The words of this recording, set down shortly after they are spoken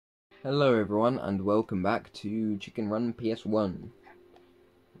Hello everyone and welcome back to Chicken Run PS1,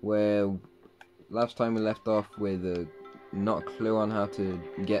 where last time we left off with not a clue on how to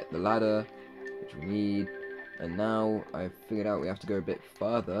get the ladder, which we need, and now I've figured out we have to go a bit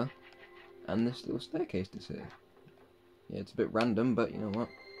further, and this little staircase is here. Yeah, it's a bit random, but you know what?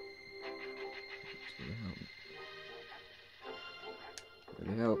 It's gonna help. It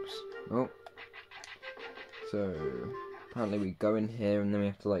really helps. Oh. So, apparently we go in here and then we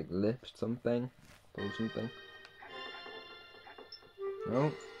have to like lift something, pull something.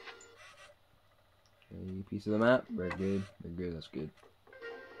 Oh. Okay, piece of the map, very good, that's good.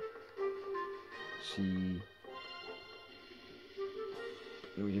 See.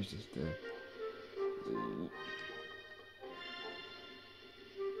 We just and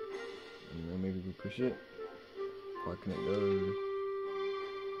then maybe we push it. Why can it go?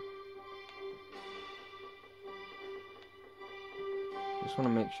 Just want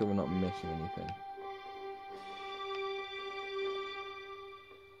to make sure we're not missing anything.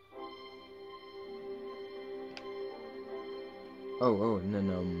 Oh, and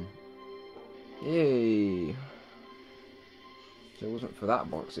then, yay! So it wasn't for that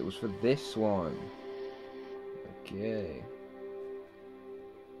box, it was for this one. Okay.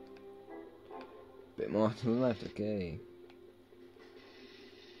 Bit more to the left, okay.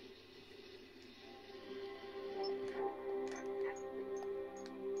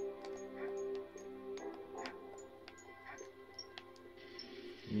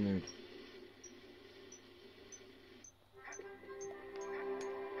 No.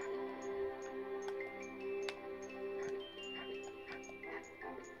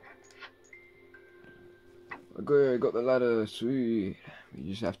 Okay, got the ladder, sweet. We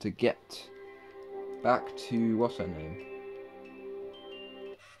just have to get back to, what's her name?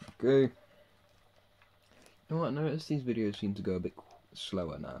 Okay. You know what, I noticed these videos seem to go a bit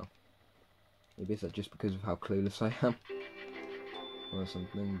slower now. Maybe it's just because of how clueless I am. Or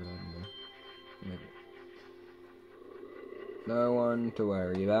something, but I don't know. Maybe. No one to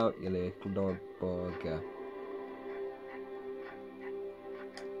worry about, you little dog bugger.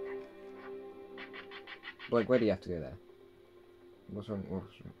 Like, where do you have to go there? What's wrong?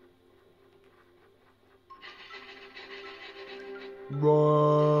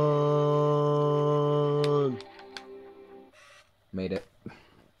 Run! Made it.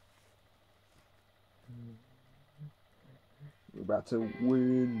 We're about to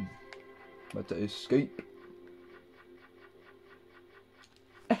win. About to escape.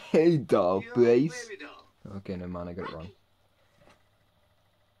 Hey, doll, please. Okay, no man, I got it wrong.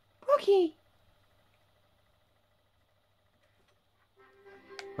 Rocky.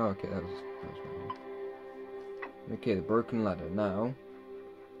 Oh, okay, that was wrong. Okay, the broken ladder. Now,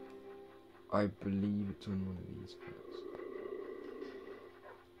 I believe it's on one of these parts.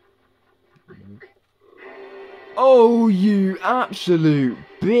 Oh, you absolute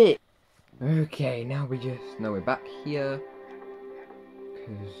bitch! Okay, now we're back here.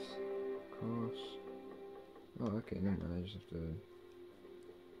 Because, of course. Oh, okay, never mind, I just have to.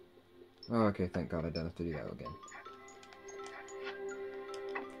 Oh, okay, thank God I don't have to do that again.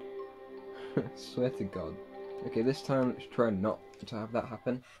 Swear to God. Okay, this time let's try not to have that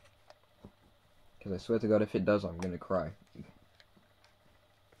happen. Because I swear to God, if it does, I'm gonna cry.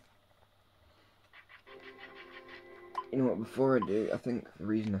 You know what, before I do, I think the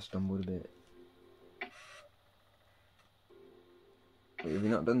reason I stumbled a bit... Wait, have we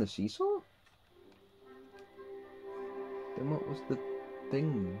not done the seesaw? Then what was the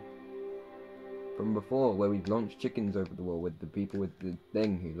thing from before, where we launched chickens over the wall with the people with the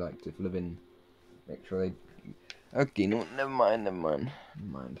thing who like to live in... Make sure they... Okay, no, never mind.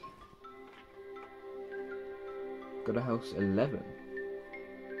 Got a house 11.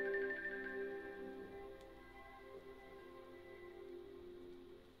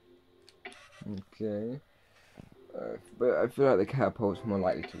 Okay. But I feel like the catapult's more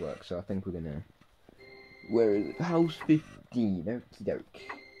likely to work, so I think we're gonna... Where is it? House 15. Okie doke.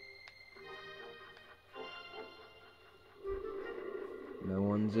 No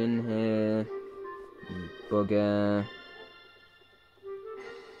one's in here. You bugger.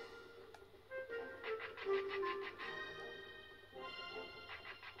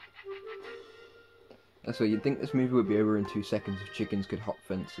 That's what you'd think this movie would be over in 2 seconds if chickens could hop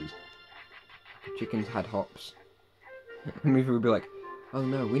fences. If chickens had hops. The movie would be like, oh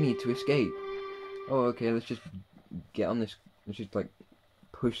no, we need to escape. Oh, okay, let's just get on this. Let's just like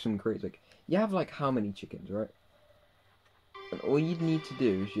push some crates. Like, you have like how many chickens, right? And all you'd need to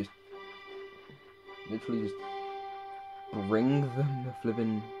do is just literally just bring them the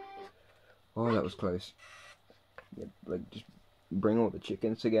flipping. Oh, that was close. Yeah, like just bring all the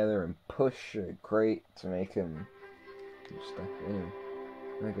chickens together and push a crate to make them stuff in.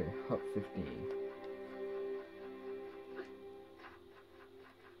 Okay, hot 15.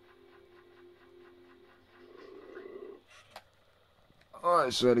 Oh,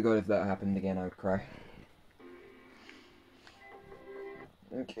 I swear to God, if that happened again, I would cry.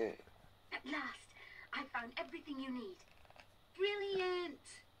 Okay. At last, I found everything you need.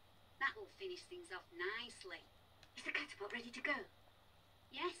 Brilliant! That will finish things off nicely. Is the catapult ready to go?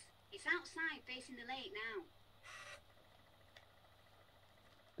 Yes, it's outside facing the lake now.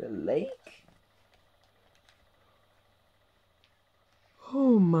 The lake?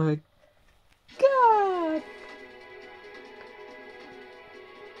 Oh my God!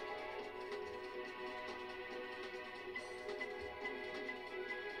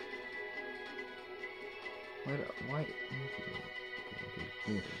 Why?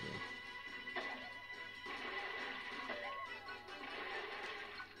 Okay.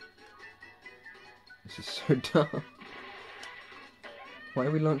 This is so dumb. Why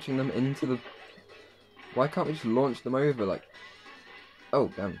are we launching them into the... Why can't we just launch them over, like... Oh,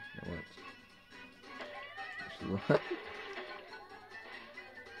 damn, that works. What?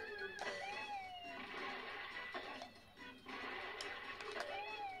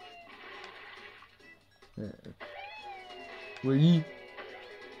 Wee.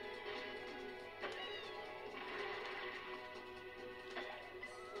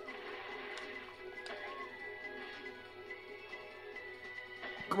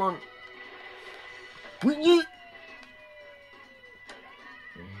 Come on. Wee.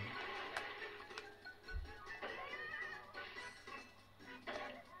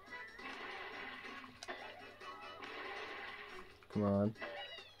 Come on.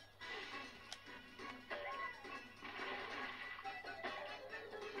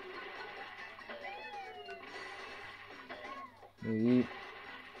 Wee.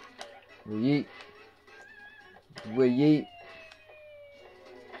 Wee. Wee.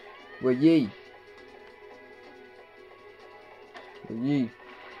 Wee. Wee.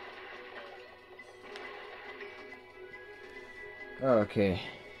 Okay.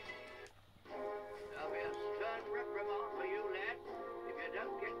 There'll be a stern reprimand for you, lad, if you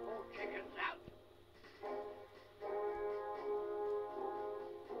don't get more chickens out.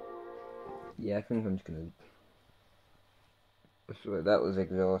 Yeah, I think I'm just gonna... I swear, that was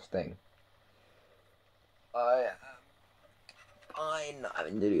exhausting. I am fine not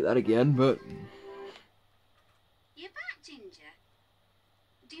having to do that again, but... You're back, Ginger.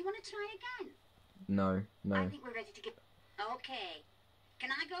 Do you want to try again? No. I think we're ready to get... Okay.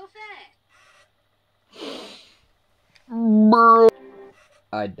 Can I go first?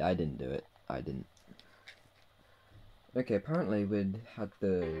 I didn't do it. I didn't. Okay, apparently we'd had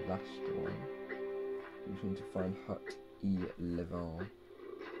the last one. We just need to find Hut 11.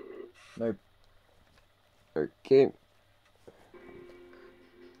 Nope. Okay.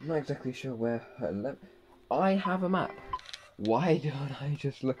 I'm not exactly sure where Hut 11... I have a map. Why don't I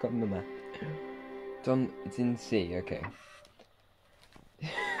just look on the map? It's in C, okay.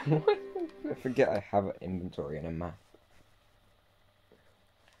 I forget I have an inventory and a map.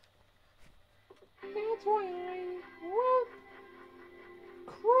 That's why I want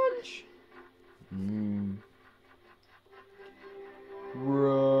crunch.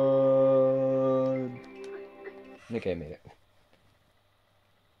 Run. Okay, made it.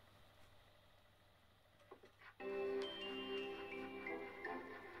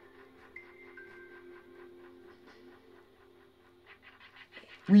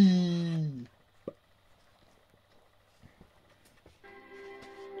 Whee!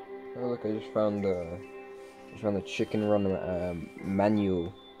 Oh look, I just found the chicken run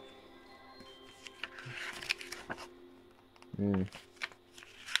manual. Let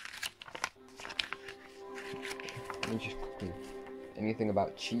me just quickly. Anything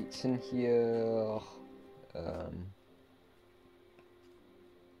about cheats in here?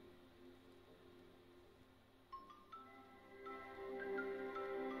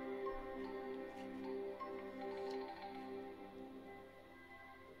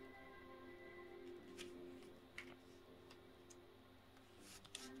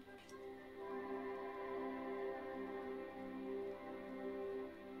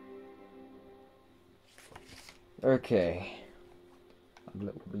 Okay. I've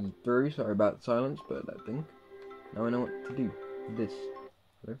let it read through, sorry about the silence, but that thing. Now I know what to do. This.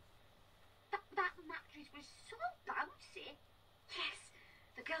 Hello? That mattress was so bouncy. Yes,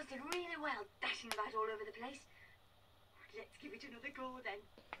 the girls did really well, dashing about all over the place. Let's give it another go then.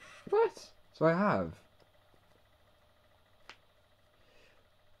 What? So I have.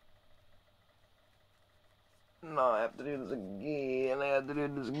 No, I have to do this again. I have to do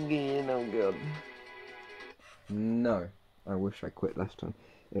this again. Oh god. No. I wish I quit last time.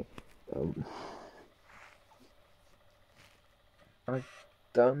 I've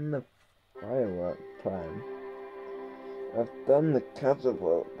done the firework plan. I've done the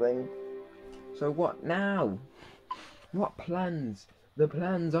catapult thing. So what now? What plans? The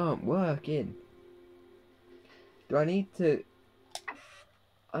plans aren't working. Do I need to...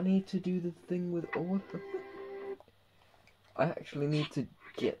 I need to do the thing with all of them. I actually need to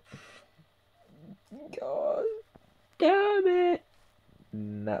get... God damn it!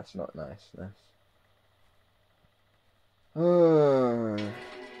 That's not nice. That's... Oh,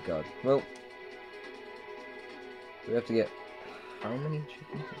 God. Well, we have to get... How many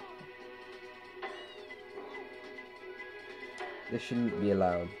chickens? This shouldn't be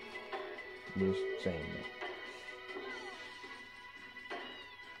allowed. I'm just saying that.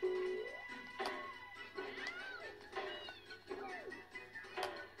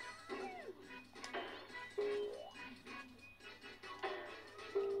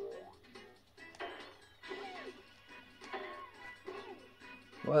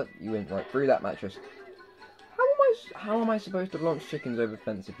 What? You went right through that mattress. How am I supposed to launch chickens over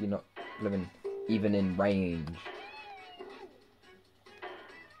fence if you're not living even in range?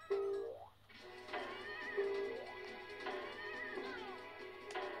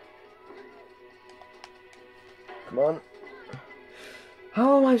 Come on.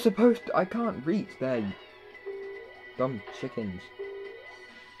 How am I supposed to... I can't reach there, you dumb chickens.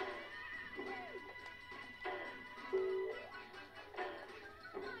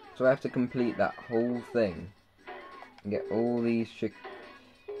 So I have to complete that whole thing and get all these chickens.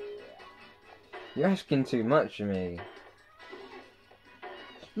 You're asking too much of me.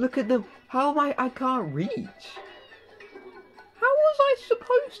 Look at them. How am I can't reach. How was I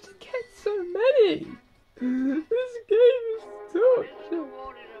supposed to get so many? This game is torture.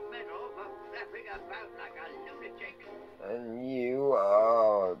 And you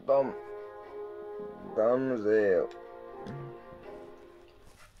are dumb. Dumbzil.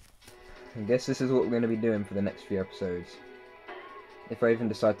 I guess this is what we're going to be doing for the next few episodes. If I even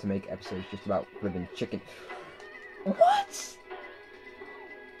decide to make episodes just about living chicken. What?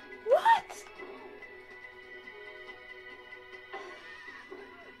 What?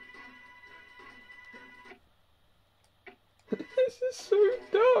 This is so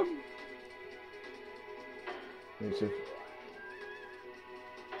dumb.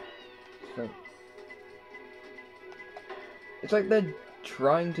 It's like they're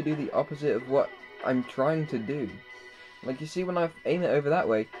trying to do the opposite of what I'm trying to do. Like, you see, when I aim it over that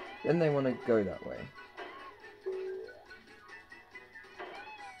way, then they want to go that way.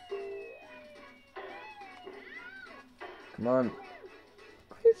 Come on.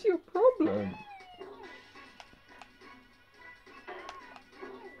 What is your problem?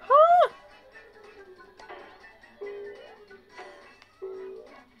 Huh?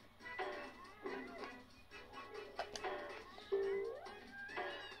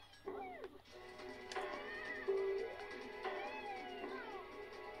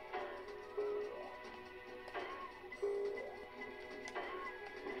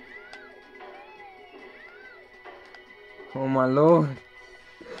 Oh my lord.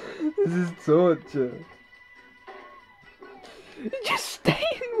 This is torture. Just stay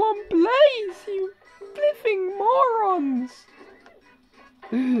in one place, you flipping morons.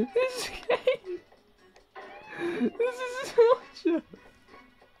 This game. This is torture.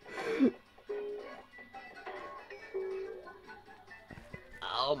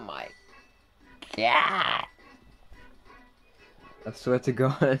 Oh my god. I swear to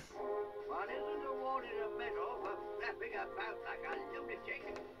God.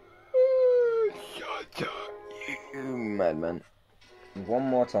 Shut up, you madman. One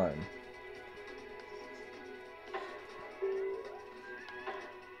more time.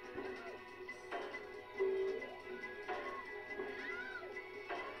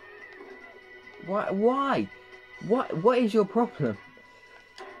 Why? What is your problem?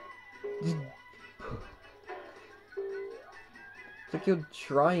 It's like you're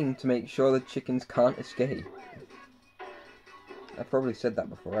trying to make sure the chickens can't escape. I've probably said that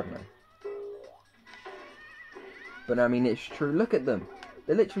before, haven't I? But I mean, it's true. Look at them.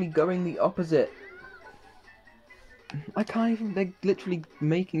 They're literally going the opposite. I can't even... They're literally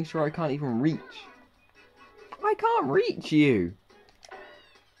making sure I can't even reach. I can't reach you.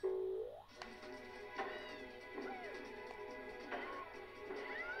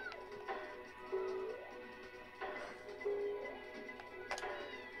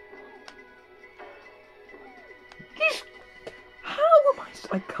 How am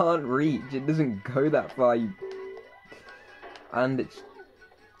I can't reach. It doesn't go that far, you and it's...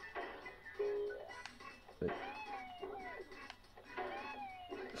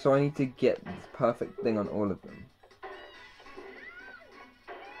 So I need to get this perfect thing on all of them.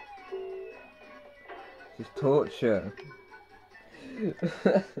 This is torture.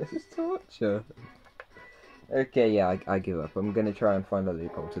 This is torture. Okay, yeah, I give up. I'm gonna try and find a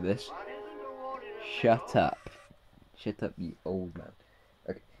loophole to this. Shut up. Shut up, you old man.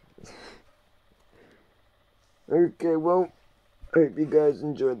 Okay. Okay, well, I hope you guys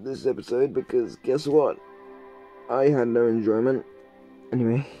enjoyed this episode, because guess what? I had no enjoyment.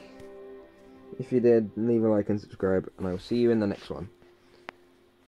 Anyway, if you did, leave a like and subscribe, and I will see you in the next one.